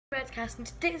guys, Cass. In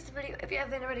today's video, if you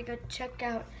haven't already, go check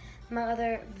out my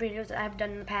other videos that I've done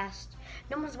in the past.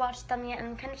 No one's watched them yet, and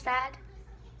I'm kind of sad.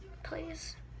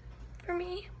 Please, for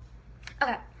me.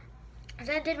 Okay,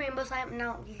 so I did rainbow slime.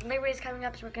 Now Labor Day is coming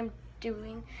up, so we're gonna be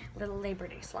doing the Labor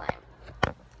Day slime.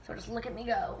 So just look at me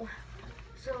go.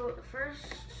 So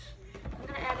first, I'm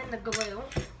gonna add in the glue.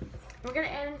 We're gonna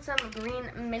add in some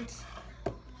green mint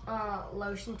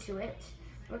lotion to it.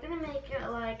 We're gonna make it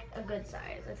like a good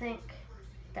size. I think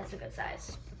that's a good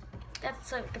size.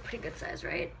 That's like a pretty good size,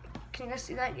 right? Can you guys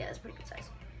see that? Yeah, it's a pretty good size.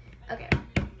 Okay.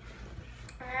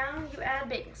 Now you add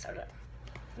baking soda.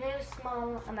 You need a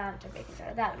small amount of baking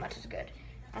soda. That much is good.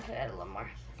 I could add a little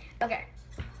more. Okay.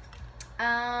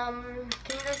 Can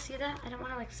you guys see that? I don't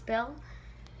want to like spill,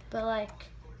 but like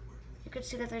you could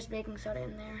see that there's baking soda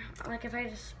in there. Like if I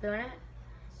just spoon it,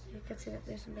 you could see that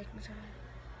there's some baking soda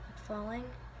like falling.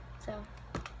 So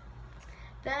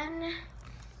then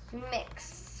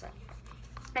mix.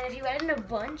 And if you add in a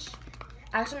bunch,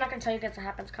 actually I'm not gonna tell you guys what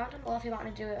happens. Comment down below if you want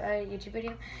me to do a YouTube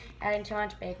video adding too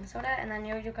much baking soda, and then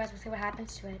you guys will see what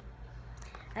happens to it.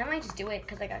 I might just do it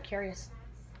because I got curious.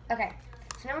 Okay,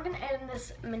 so now we're gonna add in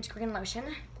this mint green lotion,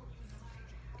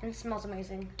 and it smells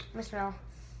amazing. Let me smell.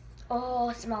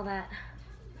 Oh, smell that.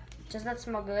 Does that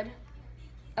smell good?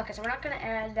 Okay, so we're not gonna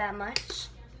add that much.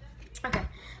 Okay,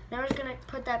 now we're just gonna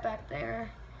put that back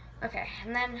there. Okay,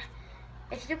 and then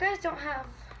if you guys don't have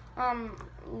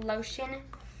lotion,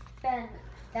 then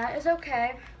that is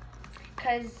okay,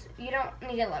 because you don't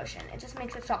need a lotion. It just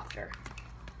makes it softer.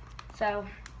 So,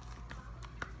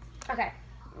 okay,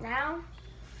 now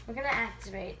we're gonna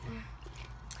activate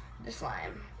the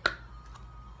slime.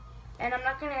 And I'm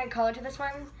not gonna add color to this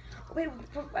one. Wait,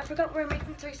 I forgot we're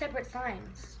making 3 separate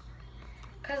slimes.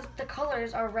 Because the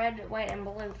colors are red, white, and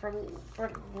blue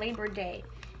for Labor Day.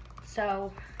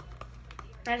 So,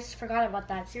 I just forgot about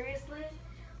that. Seriously?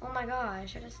 Oh my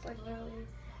gosh, I just like literally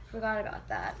forgot about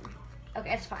that.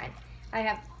 Okay, it's fine. I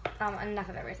have enough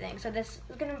of everything. So this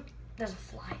is gonna, there's a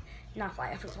fly. Not fly,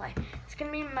 a fruit fly. It's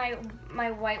gonna be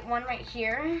my white one right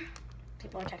here.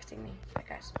 People are texting me. Sorry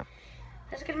guys.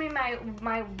 This is gonna be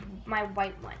my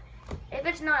white one. If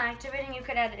it's not activating, you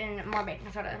could add in more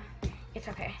baking soda. It's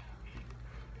okay.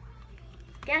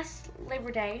 Yes,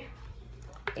 Labor Day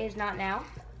is not now.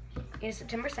 It is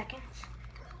September 2nd.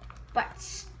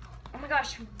 But, oh my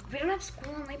gosh, we don't have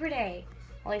school on Labor Day.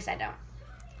 Well, at least I don't.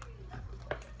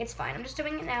 It's fine. I'm just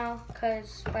doing it now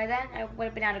because by then I would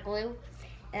have been out of glue,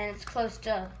 and it's close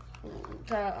to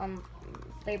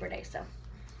Labor Day, so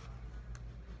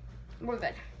we're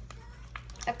good.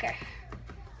 Okay.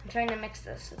 I'm trying to mix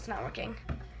this. It's not working.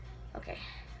 Okay.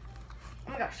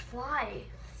 Oh my gosh, fly.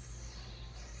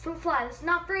 Fruit fly. This is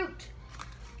not fruit.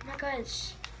 Oh my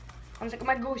gosh. I was like, oh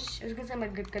my gosh. I was gonna say my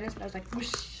good goodness, but I was like,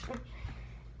 whoosh.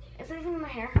 Is there anything in my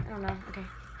hair? I don't know. Okay.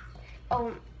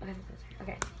 Oh,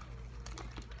 okay.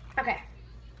 Okay.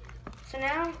 So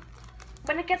now,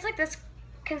 when it gets like this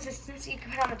consistency, you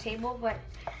can put it on the table, but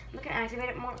I'm gonna activate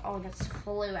it more. Oh, that's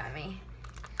flew at me.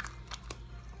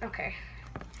 Okay.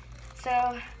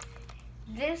 So,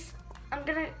 this, I'm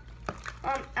gonna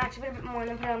activate a bit more and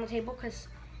then put it on the table because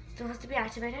it still has to be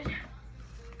activated.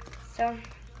 So,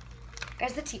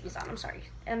 guys, the TV's on. I'm sorry.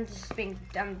 I'm just being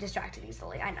distracted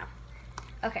easily. I know.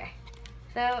 Okay.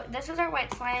 So, this is our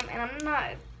white slime, and I'm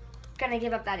not gonna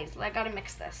give up that easily. I gotta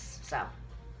mix this. So,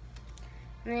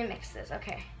 let me mix this.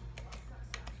 Okay.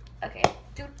 Okay.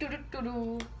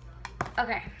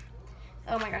 Okay.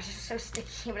 Oh my gosh, this is so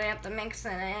sticky, but I have to mix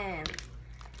it in.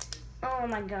 Oh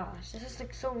my gosh, this is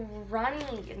like so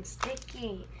runny and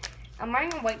sticky. I'm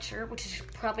wearing a white shirt, which is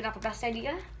probably not the best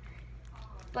idea,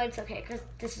 but it's okay because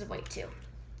this is white too.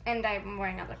 And I'm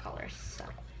wearing other colors, so.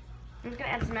 I'm just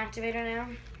gonna add some activator now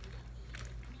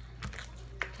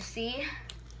to see.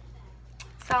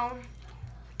 So,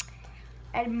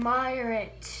 admire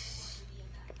it.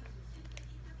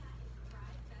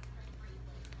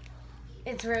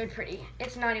 It's very pretty.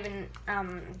 It's not even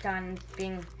done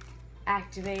being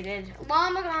activated.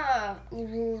 Llamica?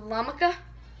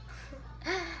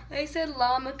 I said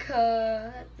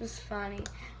Llamica. That was funny.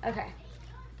 Okay.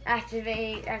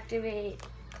 Activate.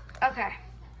 Okay.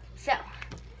 So,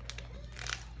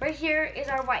 right here is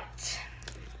our white.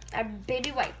 Our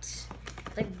baby white.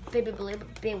 Like baby blue,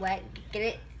 baby white. Get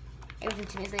it? Everything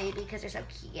to me is baby because they're so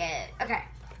cute. Okay.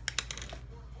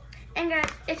 And guys,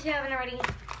 if you haven't already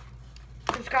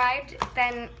subscribed,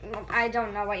 then I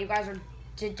don't know what you guys are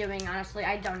doing, honestly.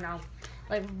 I don't know.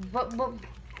 Like,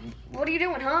 what are you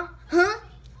doing, huh?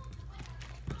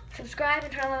 Subscribe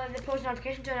and turn on the post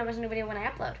notification so you never miss a new video when I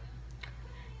upload.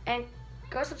 And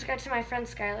go subscribe to my friend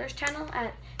Skylar's channel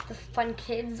at The Fun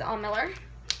Kids on Miller.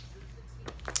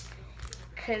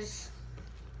 because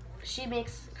she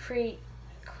makes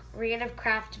creative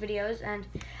craft videos, and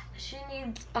she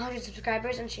needs 100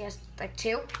 subscribers, and she has like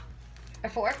 2 or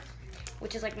 4,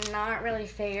 which is like not really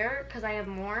fair because I have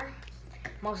more,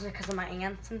 mostly because of my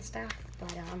aunts and stuff.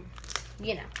 But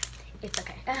you know, it's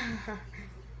okay.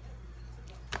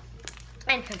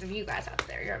 And because of you guys out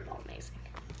there, you're all amazing.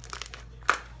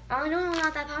 Oh no, I'm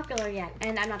not that popular yet,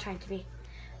 and I'm not trying to be.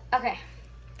 Okay,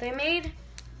 they made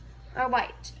are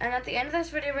white, and at the end of this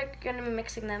video, we're gonna be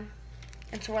mixing them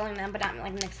and swirling them, but not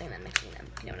like mixing them.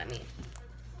 You know what I mean?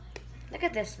 Look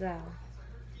at this though.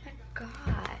 My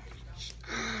gosh.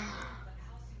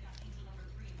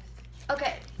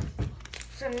 Okay,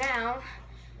 so now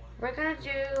we're gonna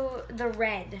do the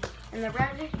red, and the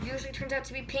red usually turns out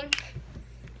to be pink,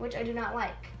 which I do not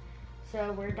like.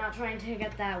 So we're not trying to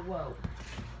get that. Whoa,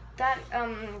 that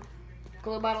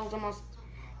glue bottle's almost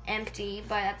empty,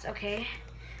 but that's okay.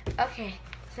 Okay,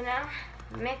 so now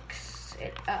mix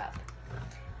it up.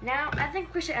 Now I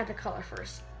think we should add the color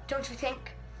first, don't you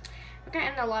think? We're gonna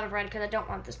add a lot of red because I don't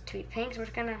want this to be pink, so we're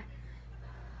just gonna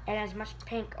add as much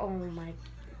pink. Oh my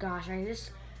gosh, I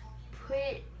just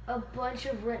put a bunch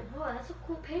of red. Whoa, that's a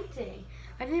cool painting.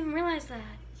 I didn't even realize that.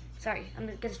 Sorry, I'm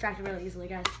gonna get distracted really easily,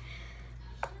 guys.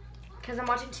 Because I'm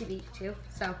watching TV too,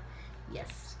 so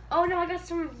yes. Oh no, I got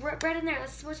some red in there.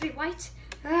 That's supposed to be white.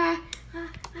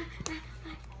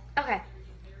 Okay,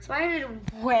 so I added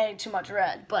way too much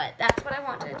red, but that's what I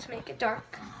wanted to make it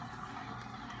dark.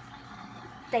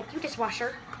 Thank you,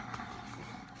 dishwasher.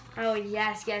 Oh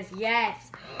yes, yes, yes.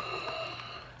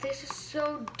 This is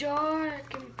so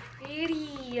dark and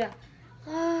pretty.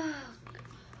 Look.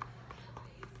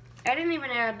 I didn't even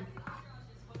add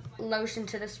lotion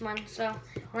to this one, so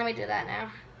let me do that now.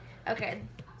 Okay,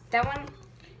 that one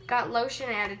got lotion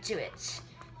added to it,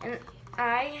 and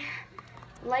I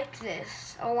like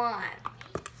this a lot.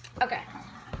 Okay,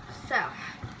 so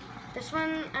this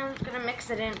one I'm just gonna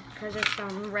mix it in because there's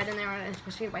some red in there and it's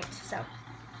supposed to be white. So,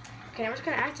 okay, I'm just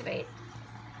gonna activate.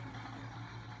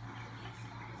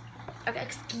 Okay,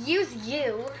 excuse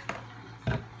you.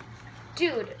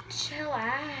 Dude,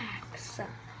 chillax.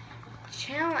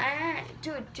 Chillax.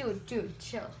 Dude,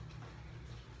 chill.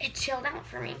 It chilled out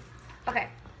for me. Okay.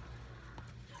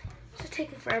 This is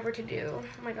taking forever to do.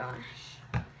 Oh my gosh.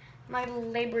 My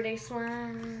Labor Day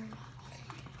slime.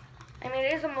 I mean,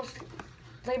 it is almost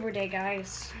Labor Day,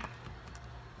 guys.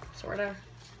 Sorta.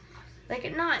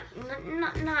 Like, not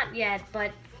yet,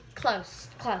 but close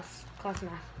enough.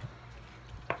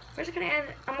 We're just gonna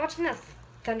add, I'm watching the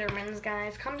Thundermans,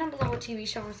 guys. Comment down below what TV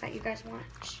shows that you guys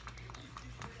watch.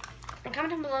 And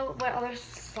comment down below what other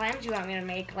slimes you want me to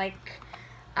make. Like,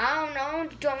 I don't know,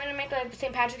 do you want me to make like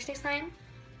St. Patrick's Day slime?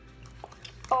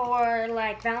 Or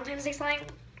like Valentine's Day slime?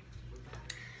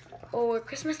 Or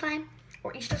Christmas slime?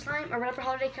 Or Easter slime? Or whatever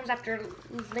holiday comes after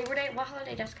Labor Day? What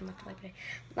holiday does come after Labor Day?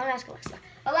 Let me ask Alexa.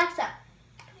 Alexa,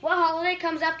 what holiday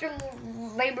comes after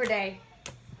Labor Day?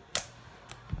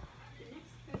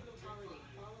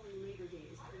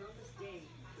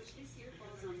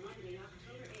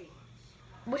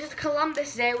 Which is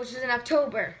Columbus Day, which is in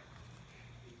October.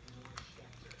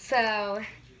 So,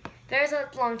 there's a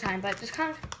long time, but just kind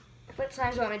of, what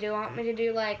slimes do you want me to do? Want me to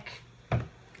do like,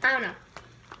 I don't know,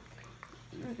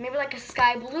 maybe like a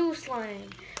sky blue slime,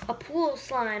 a pool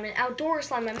slime, an outdoor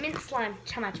slime, a mint slime.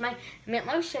 How much? My mint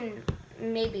lotion,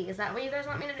 maybe. Is that what you guys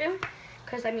want me to do?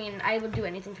 Because, I mean, I would do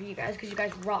anything for you guys because you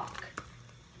guys rock.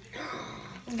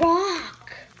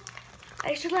 Rock!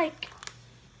 I should, like,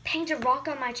 paint a rock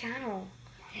on my channel.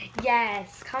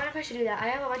 Yes, comment if I should do that. I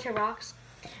have a bunch of rocks,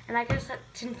 and I can set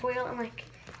tinfoil and like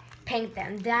paint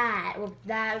them. That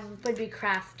would be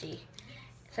crafty.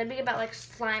 So it'd be about like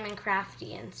slime and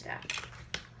crafty and stuff,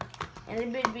 and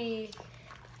it would be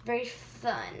very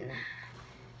fun.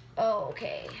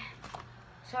 Okay,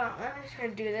 so let me try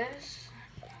to do this.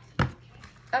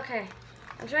 Okay,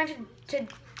 I'm trying to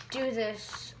do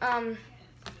this.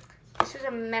 This is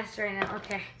a mess right now.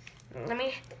 Okay, let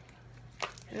me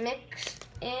mix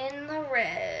in the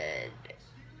red.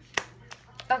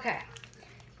 Okay.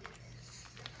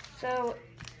 So,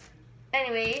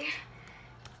 anyway,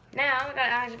 now we gotta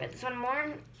activate this one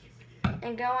more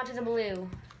and go onto the blue.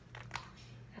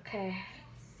 Okay.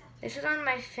 This is on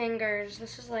my fingers.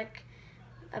 This is like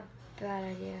a bad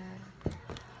idea.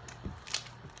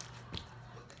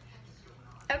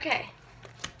 Okay.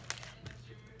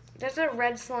 There's a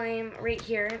red slime right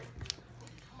here.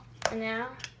 And now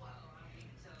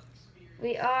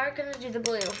we are gonna do the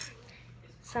blue.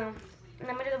 So,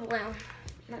 let me do the blue.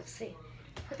 Let's see.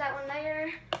 Put that one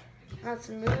there. Let's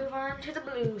move on to the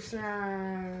blue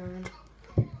slime.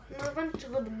 Move on to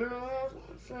the blue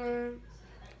slime.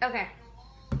 Okay.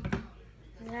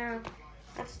 Now,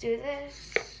 let's do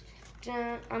this.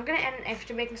 I'm gonna add an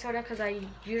extra baking soda because I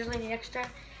usually need extra. So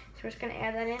we're just gonna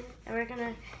add that in, and we're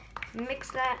gonna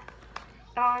mix that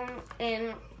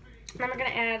in. Then we're gonna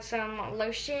add some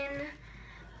lotion.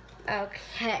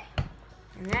 Okay.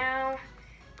 Now,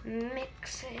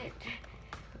 mix it.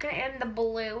 We're gonna add the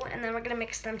blue, and then we're gonna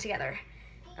mix them together.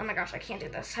 Oh my gosh, I can't do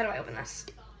this. How do I open this?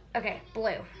 Okay,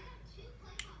 blue.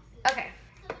 Okay.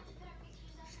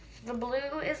 The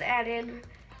blue is added.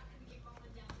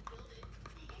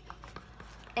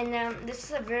 And this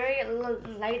is a very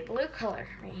light blue color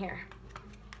right here.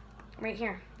 Right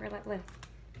here, very light blue.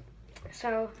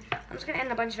 So I'm just gonna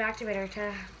add a bunch of activator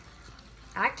to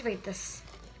activate this.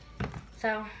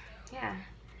 So yeah.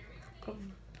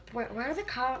 What are the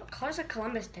colors of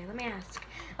Columbus Day? Let me ask.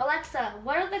 Alexa,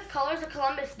 what are the colors of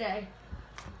Columbus Day?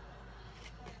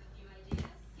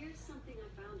 Here's something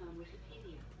I found on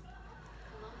Wikipedia.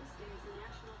 Columbus Day is a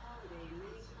national holiday in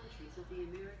many countries of the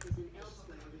Americas and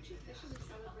elsewhere, which officially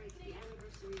celebrates the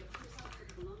anniversary of Christopher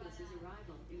Columbus's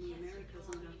arrival in the Americas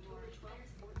on October 12,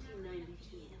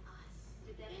 1492.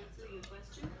 Did that answer your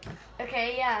question?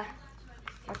 Okay, yeah.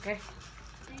 Okay.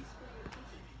 Thanks for your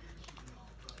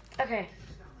cookie. Okay.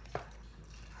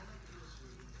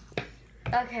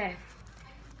 Okay.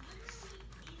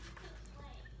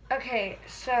 Okay,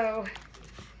 so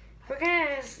we're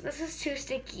gonna, this is too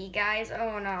sticky, guys.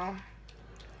 Oh no.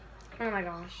 Oh my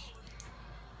gosh.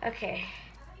 Okay.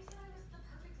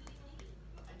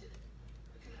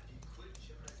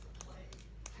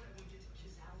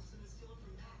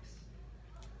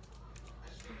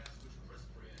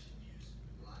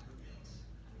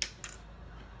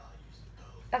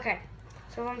 Okay,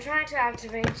 so I'm trying to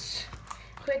activate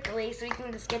quickly so we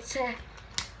can just get to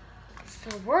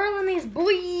swirling these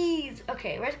boys.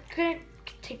 Okay, we're gonna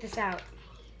take this out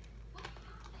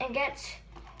and get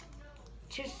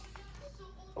to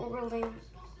swirling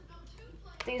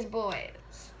these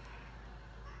boys.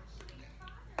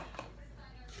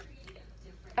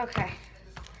 Okay.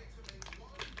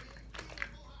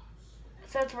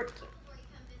 So it's working.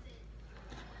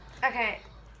 Okay.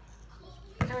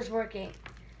 So it's working.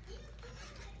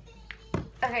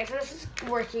 Okay, so this is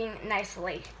working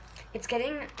nicely. It's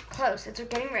getting close. It's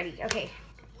getting ready. Okay.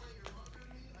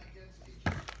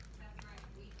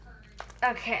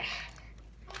 Okay.